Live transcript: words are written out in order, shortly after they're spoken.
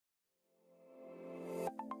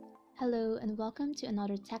Hello and welcome to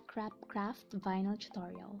another TeckWrapCraft vinyl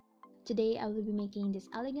tutorial. Today I will be making this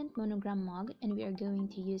elegant monogram mug and we are going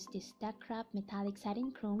to use this TeckWrap Metallic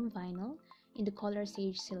Satin Chrome vinyl in the color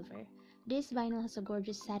Sage Silver. This vinyl has a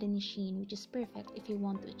gorgeous satiny sheen which is perfect if you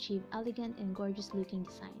want to achieve elegant and gorgeous looking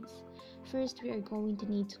designs. First, we are going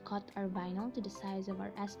to need to cut our vinyl to the size of our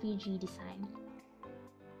SVG design.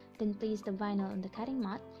 Then place the vinyl on the cutting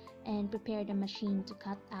mat and prepare the machine to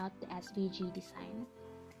cut out the SVG design.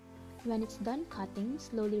 When it's done cutting,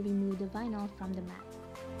 slowly remove the vinyl from the mat.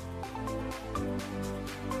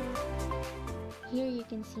 Here you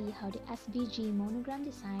can see how the SVG monogram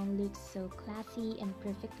design looks so classy and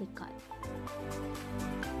perfectly cut.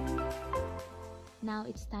 Now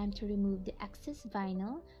it's time to remove the excess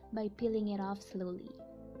vinyl by peeling it off slowly.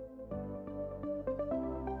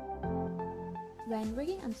 When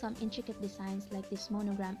working on some intricate designs like this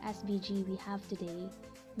monogram SVG we have today,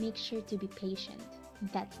 make sure to be patient.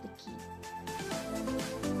 That's the key.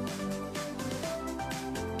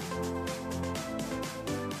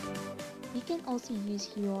 You can also use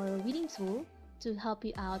your weeding tool to help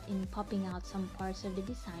you out in popping out some parts of the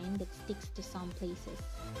design that sticks to some places.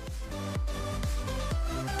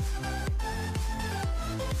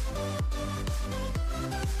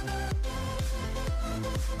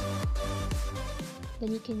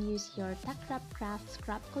 Then you can use your TeckWrapCraft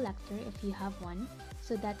scrap collector if you have one,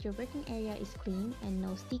 so that your working area is clean and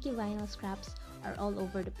no sticky vinyl scraps are all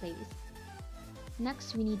over the place.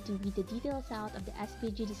 Next, we need to weed the details out of the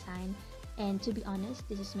SVG design, and to be honest,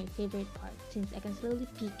 this is my favorite part since I can slowly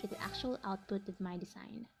peek at the actual output of my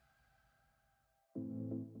design.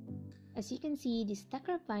 As you can see, this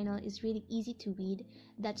TeckWrap vinyl is really easy to weed,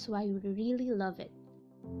 that's why we really love it.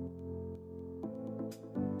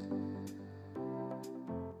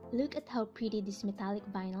 Look at how pretty this metallic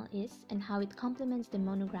vinyl is and how it complements the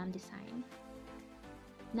monogram design.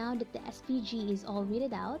 Now that the SVG is all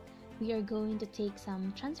weeded out, we are going to take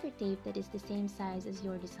some transfer tape that is the same size as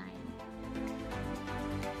your design.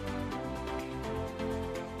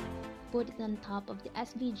 Put it on top of the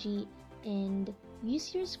SVG and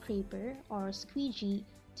use your scraper or squeegee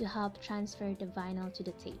to help transfer the vinyl to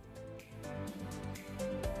the tape.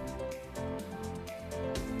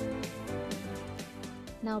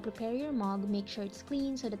 Now prepare your mug, make sure it's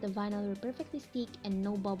clean so that the vinyl will perfectly stick and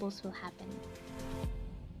no bubbles will happen.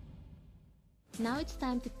 Now it's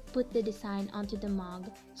time to put the design onto the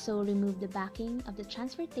mug, so remove the backing of the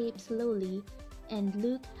transfer tape slowly and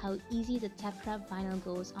look how easy the TeckWrap vinyl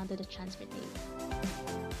goes onto the transfer tape.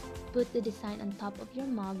 Put the design on top of your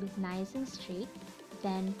mug nice and straight,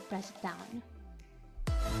 then press it down.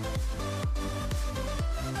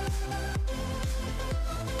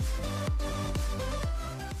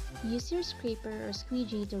 Use your scraper or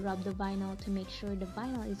squeegee to rub the vinyl to make sure the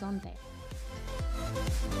vinyl is on there.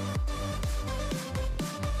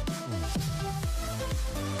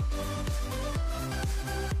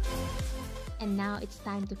 And now it's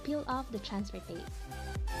time to peel off the transfer tape.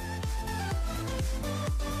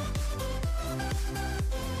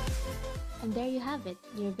 And there you have it,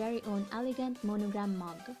 your very own elegant monogram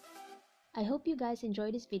mug. I hope you guys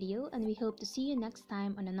enjoyed this video and we hope to see you next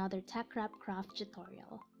time on another TeckWrapCraft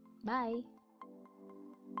tutorial. Bye!